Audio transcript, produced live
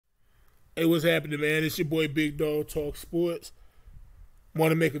Hey, what's happening, man? It's your boy Big Dog Talk Sports.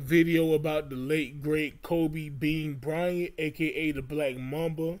 Want to make a video about the late great Kobe Bean Bryant, aka the Black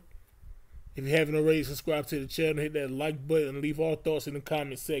Mamba. If you haven't already, subscribe to the channel, hit that like button, and leave all thoughts in the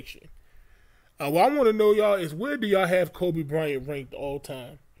comment section. What I want to know, y'all, is where do y'all have Kobe Bryant ranked all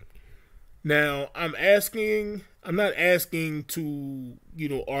time? Now, I'm not asking to,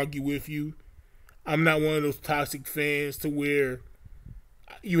 argue with you. I'm not one of those toxic fans to where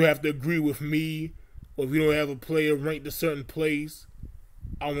you have to agree with me, or if you don't have a player ranked a certain place,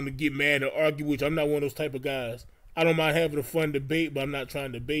 I want to get mad and argue with you. I'm not one of those type of guys. I don't mind having a fun debate, but I'm not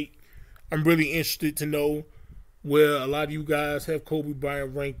trying to debate. I'm really interested to know where a lot of you guys have Kobe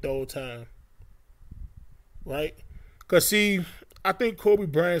Bryant ranked all time. Right? Because, see, I think Kobe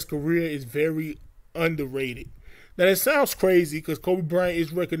Bryant's career is very underrated. Now, that sounds crazy because Kobe Bryant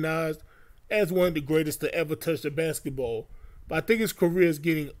is recognized as one of the greatest to ever touch the basketball. But I think his career is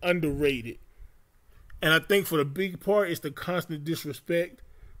getting underrated. And I think for the big part, it's the constant disrespect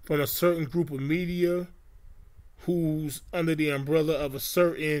from a certain group of media who's under the umbrella of a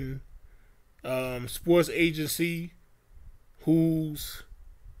certain sports agency who's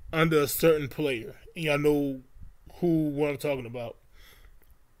under a certain player. And y'all know what I'm talking about.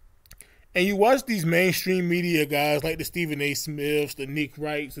 And you watch these mainstream media guys like the Stephen A. Smiths, the Nick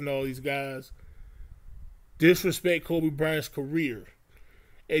Wrights, and all these guys disrespect Kobe Bryant's career.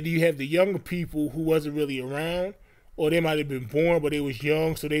 And you have the younger people who wasn't really around, or they might have been born, but they was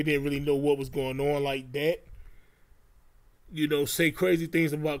young, so they didn't really know what was going on like that. Say crazy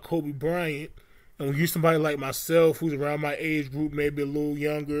things about Kobe Bryant. And when you somebody like myself, who's around my age group, maybe a little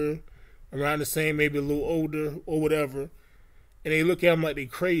younger, around the same, maybe a little older, or whatever, and they look at him like they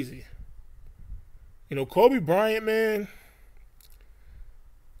crazy. Kobe Bryant, man,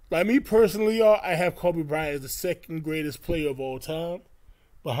 like me personally, y'all, I have Kobe Bryant as the second greatest player of all time,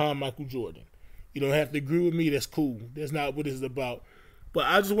 behind Michael Jordan. You don't have to agree with me. That's cool. That's not what this is about. But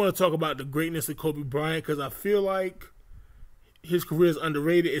I just want to talk about the greatness of Kobe Bryant because I feel like his career is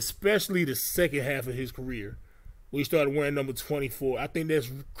underrated, especially the second half of his career, where he started wearing number 24. I think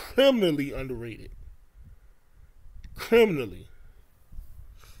that's criminally underrated. Criminally.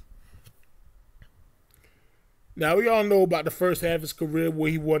 Now, we all know about the first half of his career where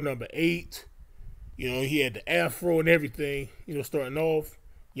he wore number 8. He had the afro and everything, starting off.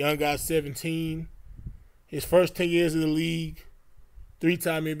 Young guy, 17. His first 10 years in the league,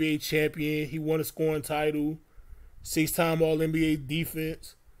 3-time NBA champion. He won a scoring title, 6-time All-NBA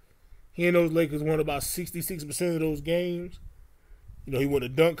defense. He and those Lakers won about 66% of those games. He won a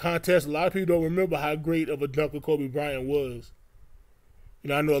dunk contest. A lot of people don't remember how great of a dunker Kobe Bryant was.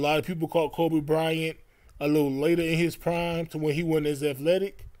 I know a lot of people call Kobe Bryant a little later in his prime to when he wasn't as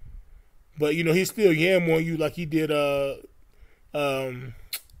athletic. But, he still yam on you like he did, not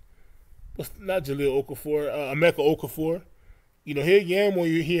Jaleel Okafor, Emeka Okafor. He'll yam on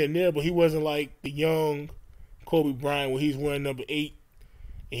you here and there, but he wasn't like the young Kobe Bryant where he's wearing number 8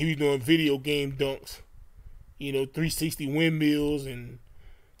 and he was doing video game dunks. 360 windmills and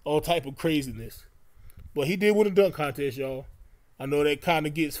all type of craziness. But he did win a dunk contest, y'all. I know that kind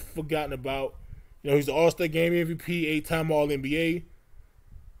of gets forgotten about. He's the All-Star Game MVP, 8-time All-NBA.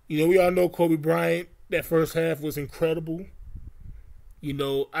 We all know Kobe Bryant, that first half was incredible.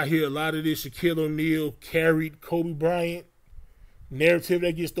 I hear a lot of this Shaquille O'Neal carried Kobe Bryant narrative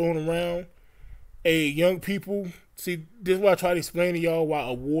that gets thrown around. Hey, young people, see, this is why I try to explain to y'all why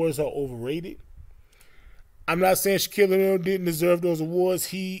awards are overrated. I'm not saying Shaquille O'Neal didn't deserve those awards.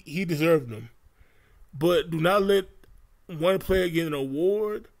 He deserved them. But do not let one player get an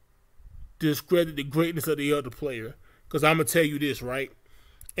award discredit the greatness of the other player. Because I'm going to tell you this, right?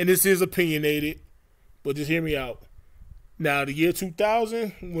 And this is opinionated, but just hear me out. Now, the year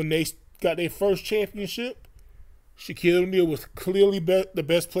 2000, when they got their first championship, Shaquille O'Neal was clearly the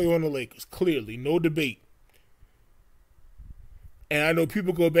best player on the Lakers. Clearly, no debate. And I know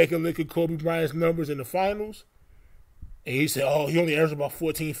people go back and look at Kobe Bryant's numbers in the finals, and he said, he only averaged about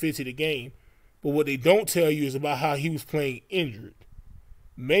 14, 15 a game. But what they don't tell you is about how he was playing injured.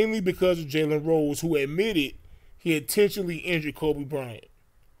 Mainly because of Jalen Rose, who admitted he intentionally injured Kobe Bryant.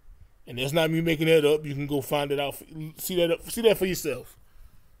 And that's not me making that up. You can go find it out. See that for yourself.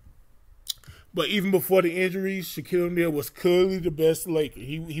 But even before the injuries, Shaquille O'Neal was clearly the best Laker.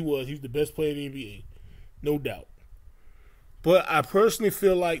 He was the best player in the NBA. No doubt. But I personally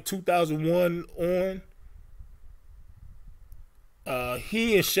feel like 2001 on,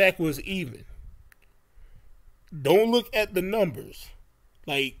 he and Shaq was even. Don't look at the numbers.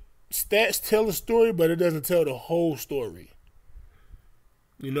 Like, stats tell a story, but it doesn't tell the whole story.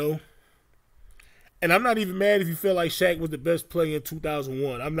 And I'm not even mad if you feel like Shaq was the best player in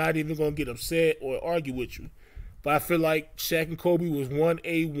 2001. I'm not even going to get upset or argue with you. But I feel like Shaq and Kobe was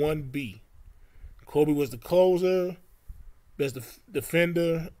 1A, 1B. Kobe was the closer, best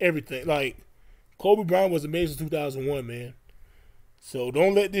defender, everything. Like, Kobe Bryant was amazing in 2001, man. So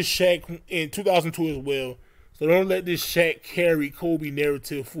don't let this Shaq, in 2002 as well, so don't let this Shaq carry Kobe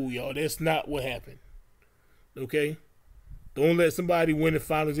narrative fool y'all. That's not what happened. Okay? Don't let somebody win the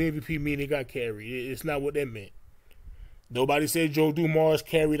finals MVP mean they got carried. It's not what that meant. Nobody said Joe Dumars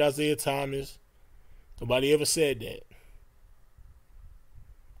carried Isaiah Thomas. Nobody ever said that.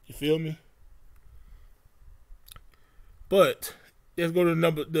 You feel me? But let's go to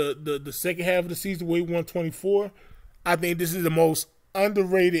the second half of the season where he won 24. I think this is the most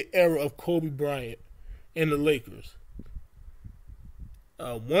underrated era of Kobe Bryant and the Lakers.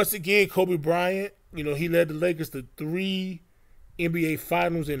 Once again, Kobe Bryant, he led the Lakers to 3 NBA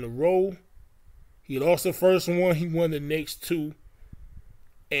Finals in a row. He lost the first one. He won the next 2.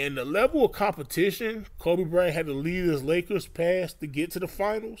 And the level of competition Kobe Bryant had to lead his Lakers past to get to the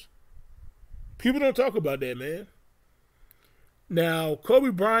finals, people don't talk about that, man. Now, Kobe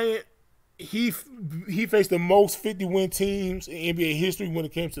Bryant, he faced the most 50-win teams in NBA history when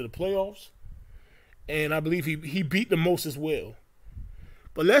it came to the playoffs. And I believe he beat the most as well.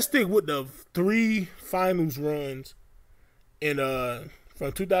 But let's stick with the 3 finals runs in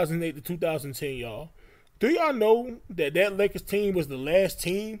from 2008 to 2010, y'all. Do y'all know that Lakers team was the last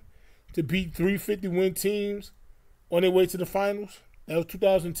team to beat 3 50-win teams on their way to the finals? That was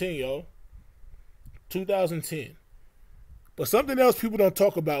 2010, y'all. 2010. But something else people don't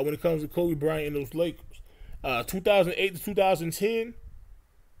talk about when it comes to Kobe Bryant and those Lakers. 2008 to 2010,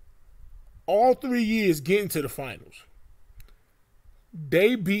 all 3 years getting to the finals.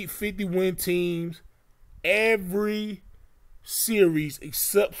 They beat 50-win teams every series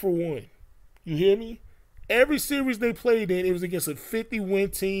except for one. You hear me? Every series they played in, it was against a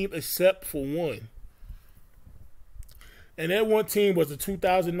 50-win team except for one. And that one team was the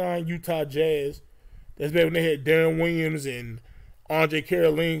 2009 Utah Jazz. That's back when they had Darren Williams and Andre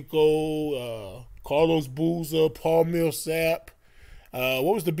Karolinko, Carlos Boozer, Paul Millsap. What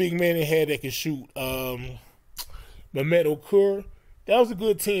was the big man they had that could shoot? Mehmet Okur. That was a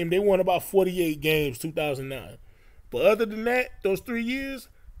good team. They won about 48 games, 2009. But other than that, those 3 years,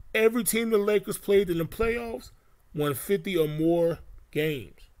 every team the Lakers played in the playoffs won 50 or more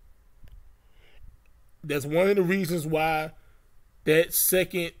games. That's one of the reasons why that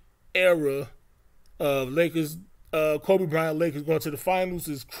second era of Lakers, Kobe Bryant Lakers going to the finals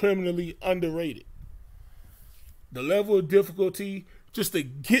is criminally underrated. The level of difficulty just to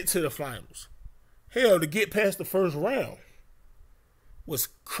get to the finals, hell, to get past the first round was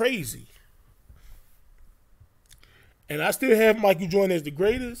crazy. And I still have Michael Jordan as the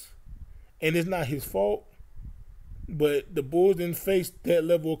greatest, and it's not his fault. But the Bulls didn't face that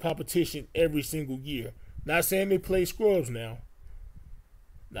level of competition every single year. Not saying they play scrubs now.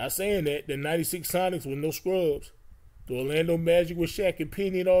 Not saying that. The 96 Sonics with no scrubs. The Orlando Magic with Shaq and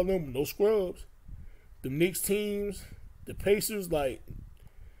Penny and all them, no scrubs. The Knicks teams, the Pacers, like,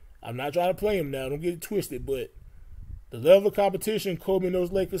 I'm not trying to play them now. Don't get it twisted. But the level of competition Kobe and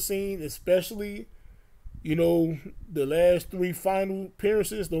those Lakers seen, especially, the last 3 final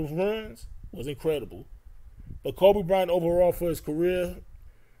appearances, those runs, was incredible. But Kobe Bryant overall for his career,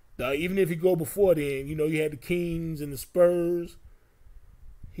 even if you go before then, you had the Kings and the Spurs.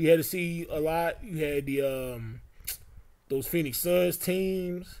 He had to see a lot. You had the those Phoenix Suns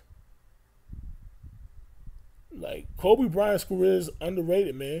teams. Like, Kobe Bryant's career is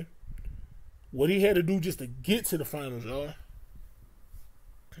underrated, man. What he had to do just to get to the finals, y'all.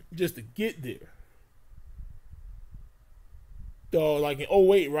 Just to get there. Like in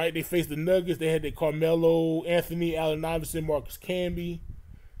 08, right? They faced the Nuggets. They had the Carmelo, Anthony, Allen Iverson, Marcus Camby.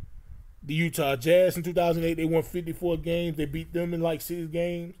 The Utah Jazz in 2008, they won 54 games. They beat them in like 6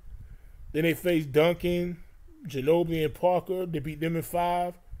 games. Then they faced Duncan, Ginobili, and Parker. They beat them in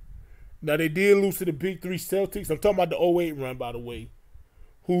 5. Now, they did lose to the Big 3 Celtics. I'm talking about the 08 run, by the way,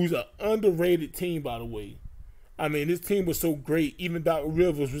 who's an underrated team, by the way. I mean, this team was so great. Even Doc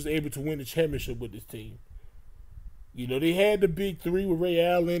Rivers was able to win the championship with this team. They had the Big 3 with Ray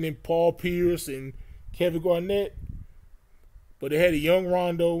Allen and Paul Pierce and Kevin Garnett. But they had a young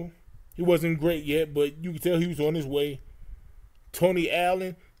Rondo. He wasn't great yet, but you could tell he was on his way. Tony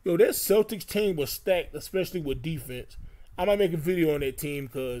Allen. That Celtics team was stacked, especially with defense. I might make a video on that team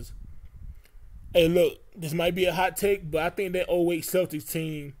because, hey, look, this might be a hot take, but I think that 08 Celtics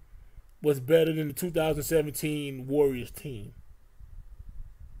team was better than the 2017 Warriors team.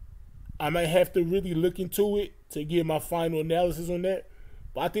 I might have to really look into it to give my final analysis on that.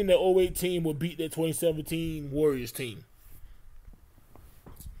 But I think that '08 team will beat that 2017 Warriors team.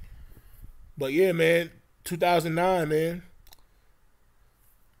 But yeah, man, 2009, man.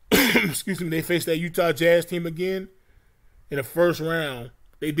 Excuse me, they faced that Utah Jazz team again in the first round.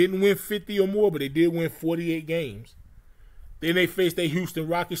 They didn't win 50 or more, but they did win 48 games. Then they faced that Houston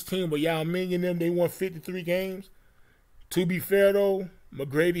Rockets team, but Yao Ming and them, they won 53 games. To be fair, though,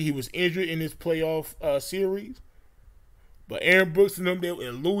 McGrady, he was injured in his playoff series. But Aaron Brooks and them,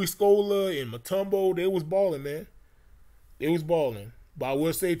 and Louis Scola and Mutombo, they was balling, man. They was balling. But I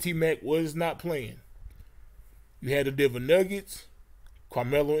will say T-Mac was not playing. You had the Denver Nuggets,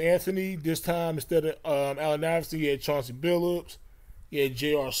 Carmelo Anthony. This time, instead of Allen Iverson, you had Chauncey Billups. You had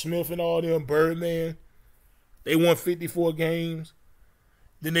J.R. Smith and all them, Birdman. They won 54 games.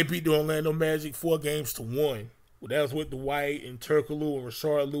 Then they beat the Orlando Magic 4-1. Well, that was with Dwight and Turkoglu and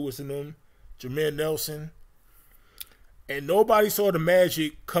Rashard Lewis and them, Jermaine Nelson. And nobody saw the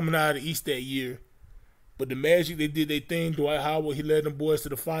Magic coming out of the East that year. But the Magic, they did their thing. Dwight Howard, he led them boys to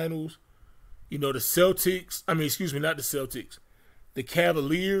the finals. You know, the Celtics, not the Celtics. The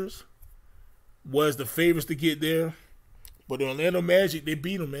Cavaliers was the favorites to get there. But the Orlando Magic, they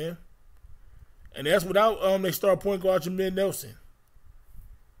beat them, man. And that's without their star point guard, Jermaine Nelson.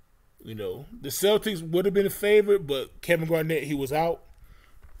 You know, the Celtics would have been a favorite, but Kevin Garnett, he was out.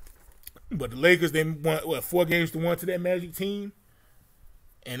 But the Lakers, they won, 4-1 to that Magic team.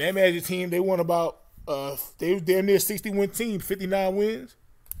 And that Magic team, they won about, they was damn near 60-win team, 59 wins.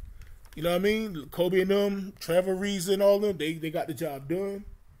 You know what I mean? Kobe and them, Trevor Ariza and all them, they got the job done.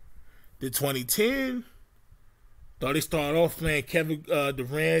 The 2010, thought they started off playing Kevin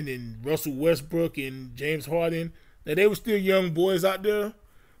Durant and Russell Westbrook and James Harden. Now, they were still young boys out there,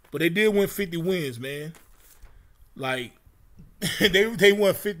 but they did win 50 wins, man. Like, they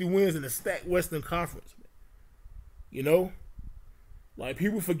won 50 wins in the stacked Western Conference. You know? Like,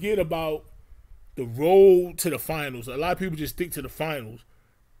 people forget about the road to the finals. A lot of people just stick to the finals.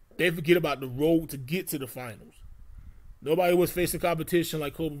 They forget about the road to get to the finals. Nobody was facing competition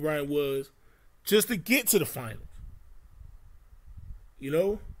like Kobe Bryant was just to get to the finals. You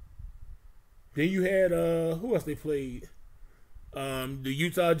know? Then you had, who else they played? The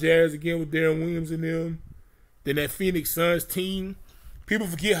Utah Jazz again with Darren Williams and them. Then that Phoenix Suns team. People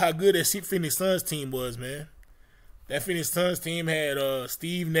forget how good that Phoenix Suns team was, man. That Phoenix Suns team had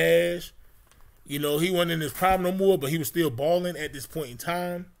Steve Nash. You know, he wasn't in his prime no more, but he was still balling at this point in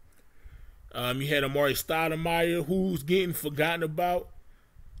time. You had Amari Stoudemire, who's getting forgotten about.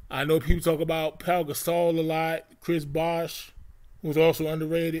 I know people talk about Pau Gasol a lot, Chris Bosh, who's also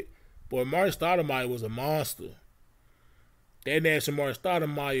underrated. But Amari Stoudemire was a monster. That Nash Amari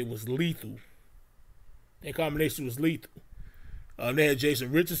Stoudemire was lethal. That combination was lethal. They had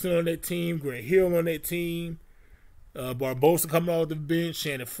Jason Richardson on that team, Grant Hill on that team, Barbosa coming off the bench,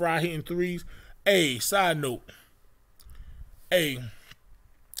 Shannon Fry hitting threes. Hey, side note. Hey,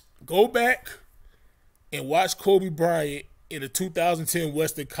 go back and watch Kobe Bryant in the 2010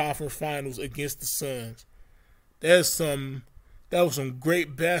 Western Conference Finals against the Suns. That was some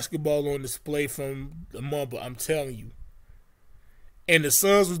great basketball on display from the Mamba, I'm telling you. And the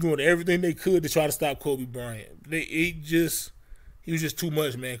Suns was doing everything they could to try to stop Kobe Bryant. He was just too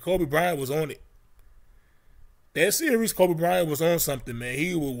much, man. Kobe Bryant was on it. That series, Kobe Bryant was on something, man.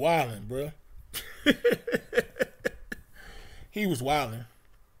 He was wilding, bro. He was wilding.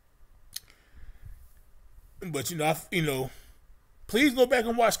 But please go back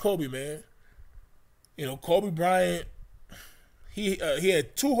and watch Kobe, man. You know, Kobe Bryant, he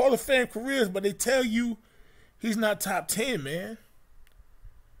had 2 Hall of Fame careers, but they tell you he's not top 10, man.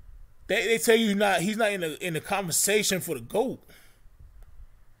 They tell you he's not in the conversation for the GOAT.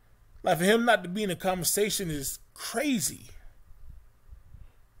 Like, for him not to be in the conversation is crazy.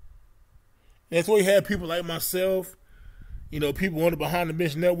 And that's why you have people like myself, people on the Behind the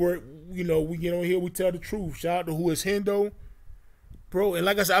Bench Network. We get on here, we tell the truth. Shout out to Who Is Hendo. Bro, and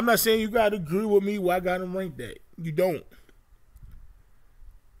like I said, I'm not saying you got to agree with me where I got him ranked at. You don't.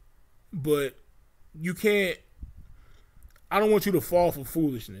 But you can't. I don't want you to fall for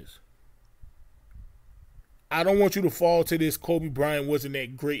foolishness. I don't want you to fall to this Kobe Bryant wasn't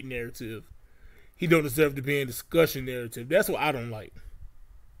that great narrative. He don't deserve to be in discussion narrative. That's what I don't like.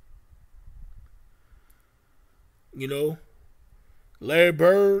 Larry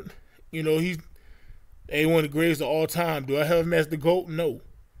Bird, he's one of the greatest of all time. Do I have him as the GOAT? No.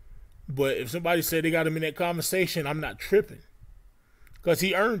 But if somebody said they got him in that conversation, I'm not tripping. Because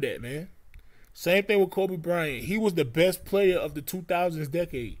he earned that, man. Same thing with Kobe Bryant. He was the best player of the 2000s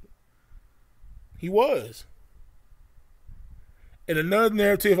decade. He was. And another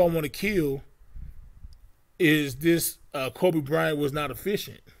narrative I want to kill is this Kobe Bryant was not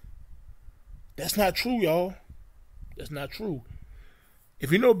efficient. That's not true, y'all. That's not true.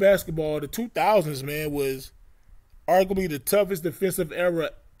 If you know basketball, the 2000s, man, was arguably the toughest defensive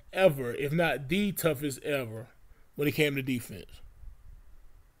era ever, if not the toughest ever, when it came to defense.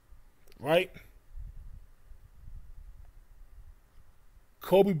 Right?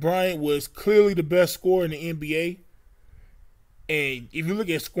 Kobe Bryant was clearly the best scorer in the NBA. And if you look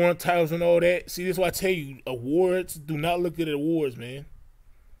at scoring titles and all that, see, this is why I tell you, awards, do not look at awards, man.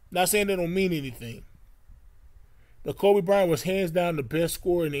 Not saying they don't mean anything. But Kobe Bryant was hands down the best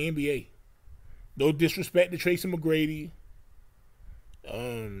scorer in the NBA. No disrespect to Tracy McGrady.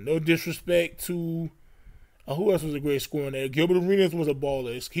 No disrespect to who else was a great scorer in there? Gilbert Arenas was a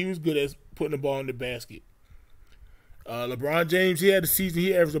baller. He was good at putting the ball in the basket. LeBron James, he had a season,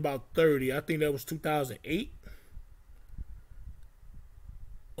 he averaged about 30. I think that was 2008.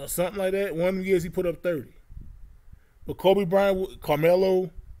 Or something like that. One of the years he put up 30. But Kobe Bryant,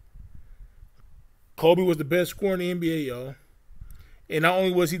 Carmelo, Kobe was the best scorer in the NBA, y'all. And not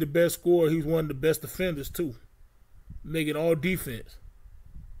only was he the best scorer, he was one of the best defenders, too. Making all defense.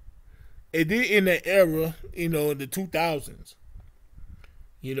 It did in that era, in the 2000s.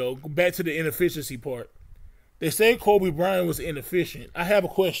 Go back to the inefficiency part. They say Kobe Bryant was inefficient. I have a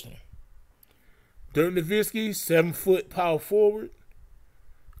question. Dirk Nowitzki, 7-foot power forward.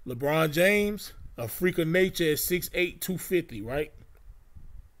 LeBron James, a freak of nature at 6'8", 250, right?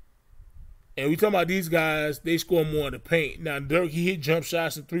 And we talking about these guys, they score more in the paint. Now, Dirk, he hit jump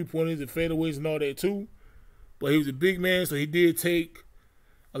shots and three-pointers and fadeaways and all that too. But he was a big man, so he did take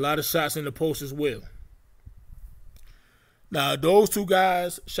a lot of shots in the post as well. Now, those two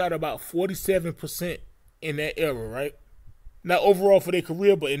guys shot about 47% in that era, right? Not overall for their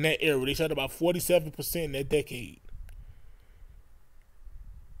career, but in that era. They shot about 47% in that decade.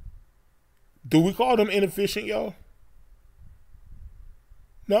 Do we call them inefficient, y'all?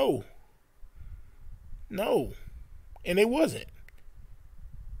 No. No. And they wasn't.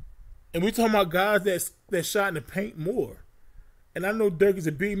 And we talking about guys that shot in the paint more. And I know Dirk is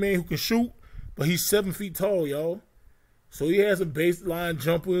a big man who can shoot, but he's 7 feet tall, y'all. So he has some baseline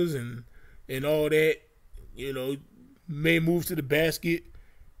jumpers and all that. Made moves to the basket.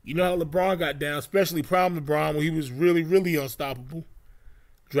 You know how LeBron got down, especially prime LeBron when he was really, really unstoppable.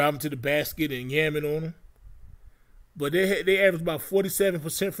 Driving to the basket and yamming on him. But they averaged about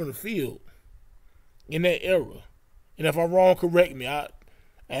 47% from the field in that era. And if I'm wrong, correct me. I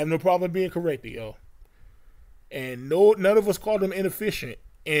have no problem being corrected, y'all. And none of us called them inefficient.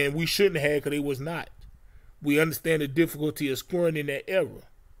 And we shouldn't have, because they was not. We understand the difficulty of scoring in that era.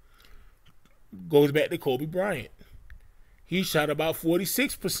 Goes back to Kobe Bryant. He shot about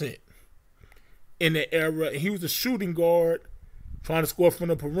 46% in that era. And he was a shooting guard trying to score from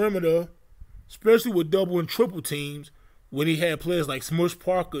the perimeter, especially with double and triple teams when he had players like Smush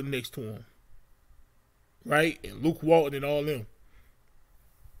Parker next to him. Right? And Luke Walton and all them.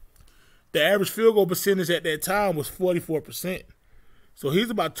 The average field goal percentage at that time was 44%. So he's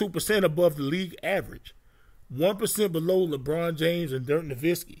about 2% above the league average. 1% below LeBron James and Dirk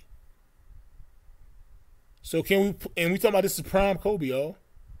Nowitzki. So we talking about this is prime Kobe, y'all.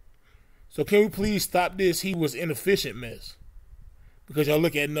 So can we please stop this he was inefficient mess? Because y'all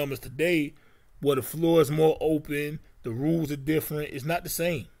look at numbers today where the floor is more open, the rules are different. It's not the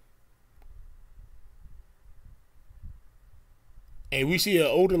same. And we see an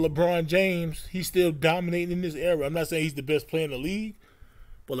older LeBron James, he's still dominating in this era. I'm not saying he's the best player in the league,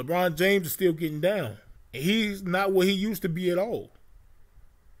 but LeBron James is still getting down. And he's not what he used to be at all.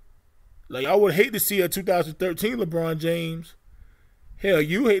 Like, I would hate to see a 2013 LeBron James. Hell,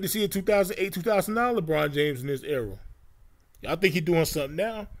 you hate to see a 2008, 2009 LeBron James in this era. I think he's doing something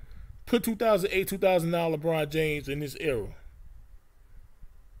now. Put 2008, 2009 LeBron James in this era.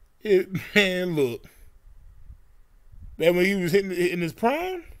 Man, look. Back when he was hitting in his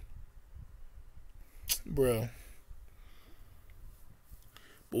prime? Bro.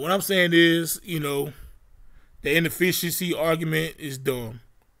 But what I'm saying is, the inefficiency argument is dumb.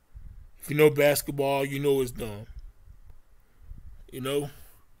 If you know basketball, you know it's dumb.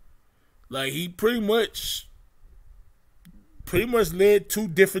 Like, he pretty much led two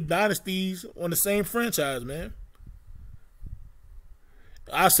different dynasties on the same franchise, man.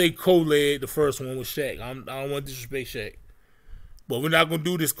 I say co-led the first one with Shaq. I don't want to disrespect Shaq. But we're not going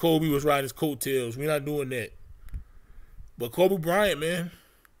to do this Kobe was riding his coattails. We're not doing that. But Kobe Bryant, man.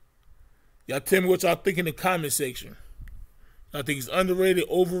 Y'all tell me what y'all think in the comment section. Y'all think he's underrated,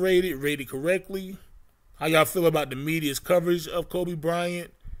 overrated, rated correctly? How y'all feel about the media's coverage of Kobe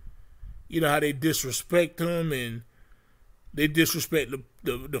Bryant? How they disrespect him and they disrespect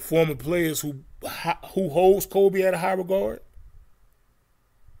the former players who holds Kobe at a high regard.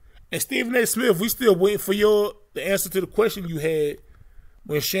 And Stephen A. Smith, we still waiting for the answer to the question you had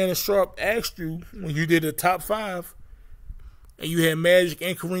when Shannon Sharp asked you when you did the top 5, and you had Magic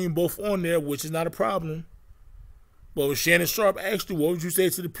and Kareem both on there, which is not a problem. But when Shannon Sharp asked you, what would you say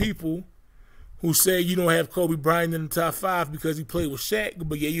to the people who say you don't have Kobe Bryant in the top 5 because he played with Shaq,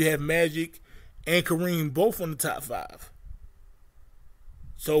 but yeah, you have Magic and Kareem both on the top 5?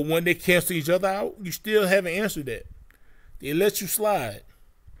 So when they cancel each other out, you still haven't answered that. They let you slide.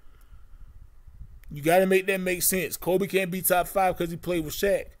 You got to make that make sense. Kobe can't be top 5 because he played with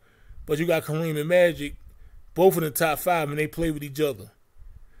Shaq, but you got Kareem and Magic both in the top 5, and they play with each other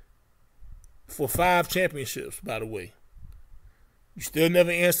for 5 championships, by the way. You still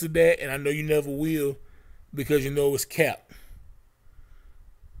never answered that, and I know you never will because you know it's capped.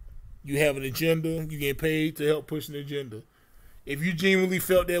 You have an agenda. You get paid to help push an agenda. If you genuinely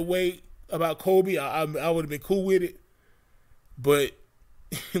felt that way about Kobe, I would have been cool with it. But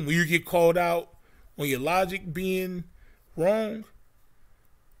when you get called out on your logic being wrong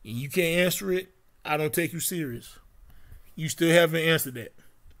and you can't answer it, I don't take you serious. You still haven't answered that.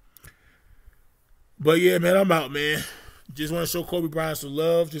 But yeah, man, I'm out, man. Just want to show Kobe Bryant some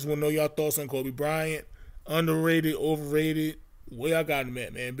love. Just want to know y'all thoughts on Kobe Bryant. Underrated, overrated. Where y'all got him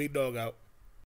at, man. Big dog out.